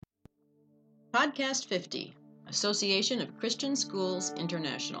Podcast 50, Association of Christian Schools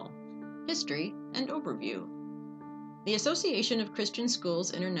International, History and Overview. The Association of Christian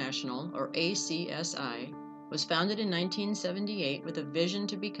Schools International, or ACSI, was founded in 1978 with a vision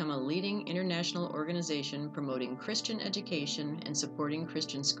to become a leading international organization promoting Christian education and supporting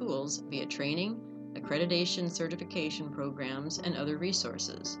Christian schools via training, accreditation certification programs, and other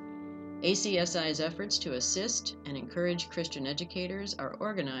resources. ACSI's efforts to assist and encourage Christian educators are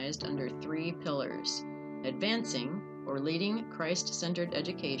organized under three pillars: advancing or leading Christ-centered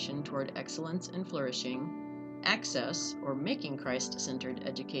education toward excellence and flourishing, access or making Christ-centered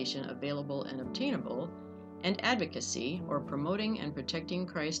education available and obtainable, and advocacy or promoting and protecting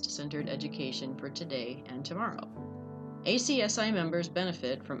Christ-centered education for today and tomorrow. ACSI members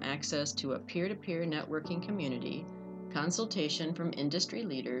benefit from access to a peer-to-peer networking community, consultation from industry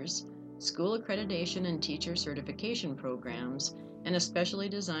leaders, school accreditation and teacher certification programs, and a specially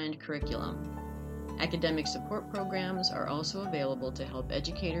designed curriculum. Academic support programs are also available to help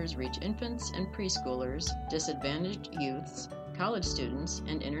educators reach infants and preschoolers, disadvantaged youths, college students,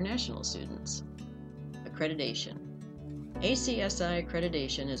 and international students. Accreditation. ACSI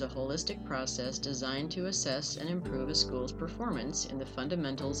accreditation is a holistic process designed to assess and improve a school's performance in the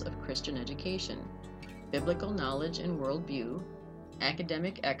fundamentals of Christian education, biblical knowledge and worldview,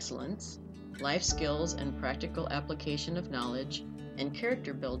 academic excellence, life skills and practical application of knowledge, and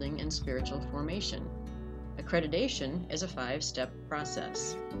character building and spiritual formation. Accreditation is a 5-step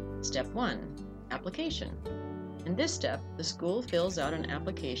process. Step 1. Application. In this step, the school fills out an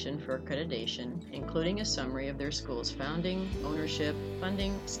application for accreditation, including a summary of their school's founding, ownership,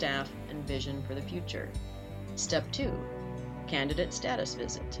 funding, staff, and vision for the future. Step 2. Candidate status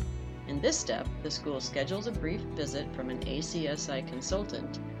visit. In this step, the school schedules a brief visit from an ACSI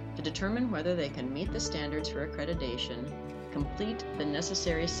consultant to determine whether they can meet the standards for accreditation, complete the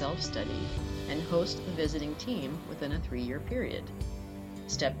necessary self-study, and host the visiting team within a 3-year period.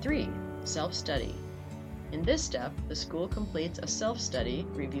 Step 3. Self-study. In this step, the school completes a self-study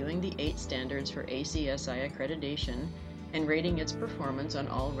reviewing the 8 standards for ACSI accreditation and rating its performance on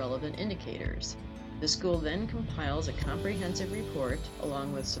all relevant indicators. The school then compiles a comprehensive report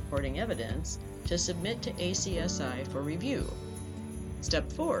along with supporting evidence to submit to ACSI for review.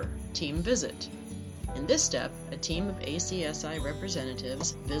 Step 4. Team visit. In this step, a team of ACSI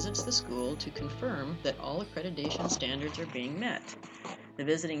representatives visits the school to confirm that all accreditation standards are being met. The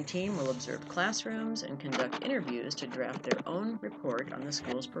visiting team will observe classrooms and conduct interviews to draft their own report on the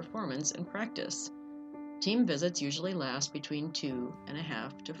school's performance and practice. Team visits usually last between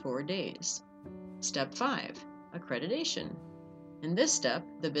 2.5 to 4 days. Step 5. Accreditation. In this step,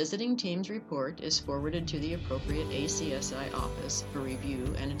 the visiting team's report is forwarded to the appropriate ACSI office for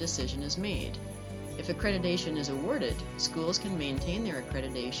review and a decision is made. If accreditation is awarded, schools can maintain their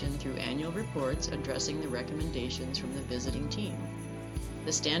accreditation through annual reports addressing the recommendations from the visiting team.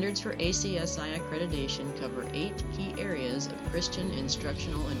 The standards for ACSI accreditation cover 8 key areas of Christian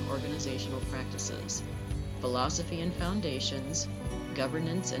instructional and organizational practices: philosophy and foundations,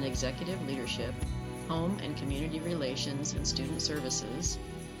 governance and executive leadership, home and community relations and student services,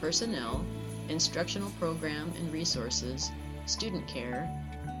 personnel, instructional program and resources, student care,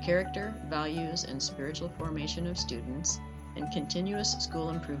 character, values, and spiritual formation of students, and continuous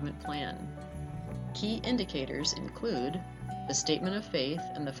school improvement plan. Key indicators include the statement of faith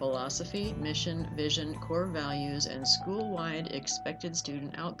and the philosophy, mission, vision, core values, and school-wide expected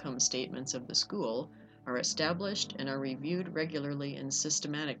student outcome statements of the school are established and are reviewed regularly and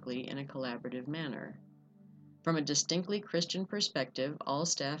systematically in a collaborative manner. From a distinctly Christian perspective, all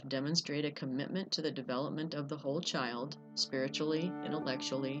staff demonstrate a commitment to the development of the whole child, spiritually,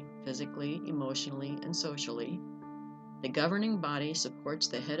 intellectually, physically, emotionally, and socially. The governing body supports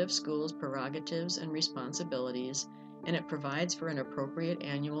the head of school's prerogatives and responsibilities, and it provides for an appropriate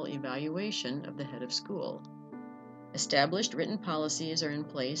annual evaluation of the head of school. Established written policies are in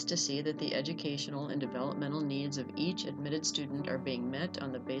place to see that the educational and developmental needs of each admitted student are being met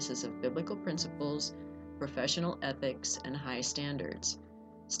on the basis of biblical principles, professional ethics, and high standards.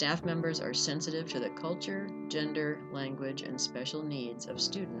 Staff members are sensitive to the culture, gender, language, and special needs of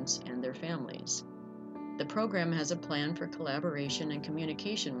students and their families. The program has a plan for collaboration and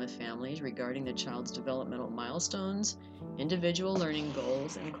communication with families regarding the child's developmental milestones, individual learning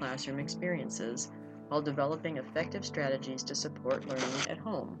goals, and classroom experiences, while developing effective strategies to support learning at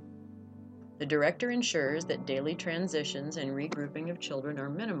home. The director ensures that daily transitions and regrouping of children are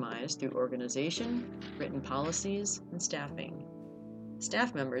minimized through organization, written policies, and staffing.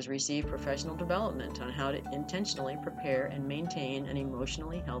 Staff members receive professional development on how to intentionally prepare and maintain an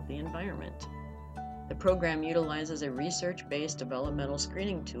emotionally healthy environment. The program utilizes a research-based developmental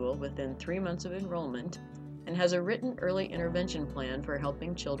screening tool within 3 months of enrollment and has a written early intervention plan for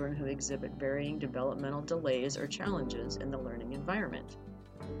helping children who exhibit varying developmental delays or challenges in the learning environment.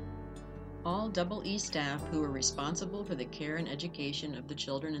 All EE staff who are responsible for the care and education of the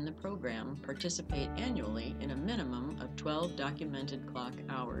children in the program participate annually in a minimum of 12 documented clock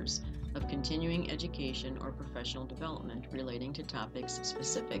hours of continuing education or professional development relating to topics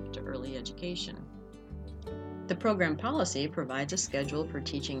specific to early education. The program policy provides a schedule for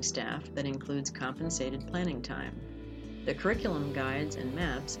teaching staff that includes compensated planning time. The curriculum guides and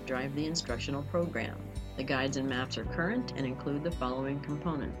maps drive the instructional program. The guides and maps are current and include the following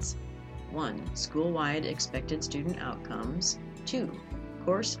components. 1. School-wide expected student outcomes. 2.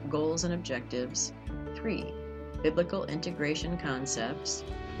 Course goals and objectives. 3. Biblical integration concepts.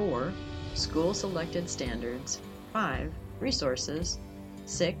 4. School-selected standards. 5. Resources.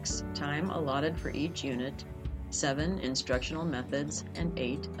 6. Time allotted for each unit. 7. Instructional methods. And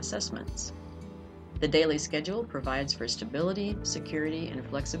 8. Assessments. The daily schedule provides for stability, security, and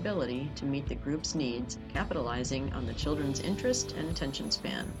flexibility to meet the group's needs, capitalizing on the children's interest and attention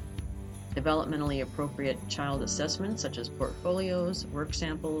span. Developmentally appropriate child assessments such as portfolios, work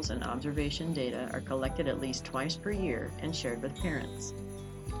samples, and observation data are collected at least twice per year and shared with parents.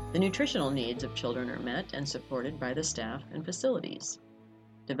 The nutritional needs of children are met and supported by the staff and facilities.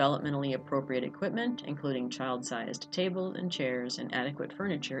 Developmentally appropriate equipment, including child-sized tables and chairs and adequate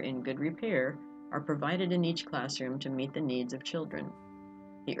furniture in good repair, are provided in each classroom to meet the needs of children.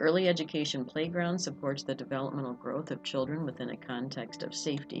 The early education playground supports the developmental growth of children within a context of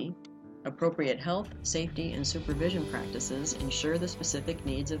safety. Appropriate health, safety, and supervision practices ensure the specific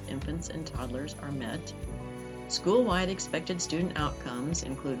needs of infants and toddlers are met. School-wide expected student outcomes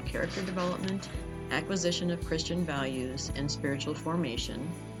include character development, acquisition of Christian values, and spiritual formation.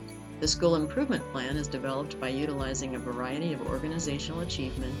 The school improvement plan is developed by utilizing a variety of organizational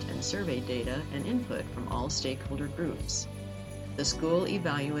achievement and survey data and input from all stakeholder groups. The school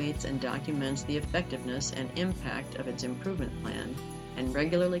evaluates and documents the effectiveness and impact of its improvement plan and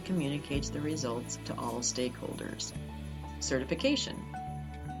regularly communicates the results to all stakeholders. Certification.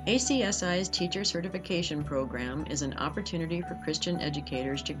 ACSI's Teacher Certification Program is an opportunity for Christian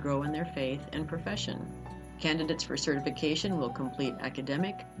educators to grow in their faith and profession. Candidates for certification will complete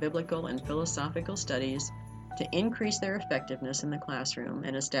academic, biblical, and philosophical studies to increase their effectiveness in the classroom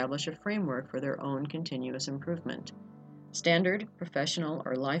and establish a framework for their own continuous improvement. Standard, professional,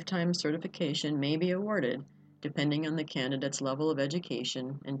 or lifetime certification may be awarded depending on the candidate's level of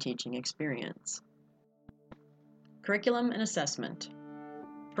education and teaching experience. Curriculum and assessment.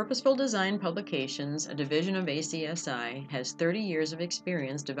 Purposeful Design Publications, a division of ACSI, has 30 years of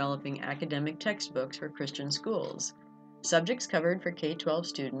experience developing academic textbooks for Christian schools. Subjects covered for K-12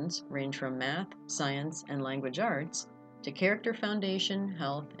 students range from math, science, and language arts to character foundation,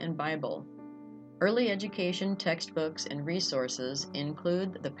 health, and Bible. Early education textbooks and resources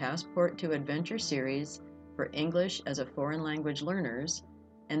include the Passport to Adventure series for English as a foreign language learners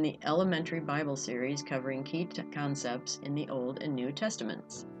and the Elementary Bible series covering key concepts in the Old and New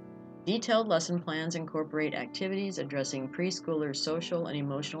Testaments. Detailed lesson plans incorporate activities addressing preschoolers' social and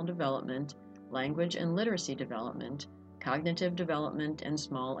emotional development, language and literacy development, cognitive development, and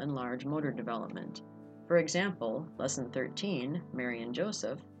small and large motor development. For example, Lesson 13, Mary and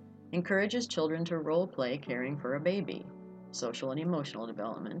Joseph, encourages children to role-play caring for a baby, social and emotional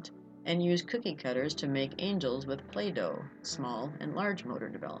development, and use cookie cutters to make angels with Play-Doh, small and large motor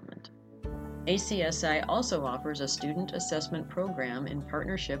development. ACSI also offers a student assessment program in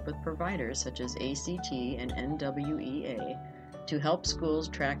partnership with providers such as ACT and NWEA to help schools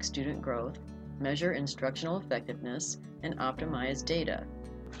track student growth, measure instructional effectiveness, and optimize data.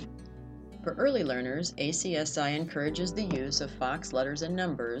 For early learners, ACSI encourages the use of Fox Letters and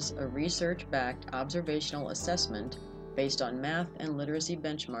Numbers, a research-backed observational assessment based on math and literacy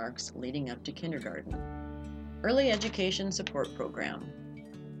benchmarks leading up to kindergarten. Early Education Support Program.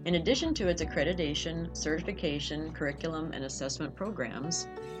 In addition to its accreditation, certification, curriculum, and assessment programs,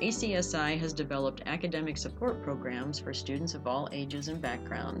 ACSI has developed academic support programs for students of all ages and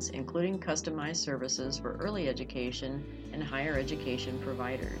backgrounds, including customized services for early education and higher education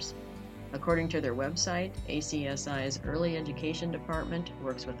providers. According to their website, ACSI's Early Education Department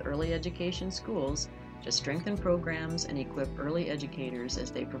works with early education schools to strengthen programs and equip early educators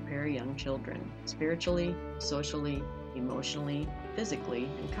as they prepare young children, spiritually, socially, emotionally, physically,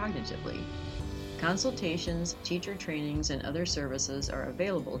 and cognitively. Consultations, teacher trainings, and other services are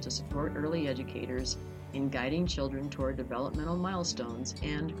available to support early educators in guiding children toward developmental milestones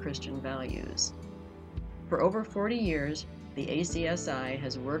and Christian values. For over 40 years, the ACSI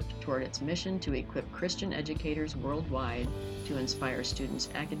has worked toward its mission to equip Christian educators worldwide to inspire students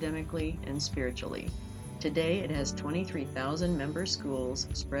academically and spiritually. Today, it has 23,000 member schools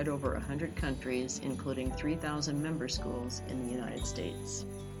spread over 100 countries, including 3,000 member schools in the United States.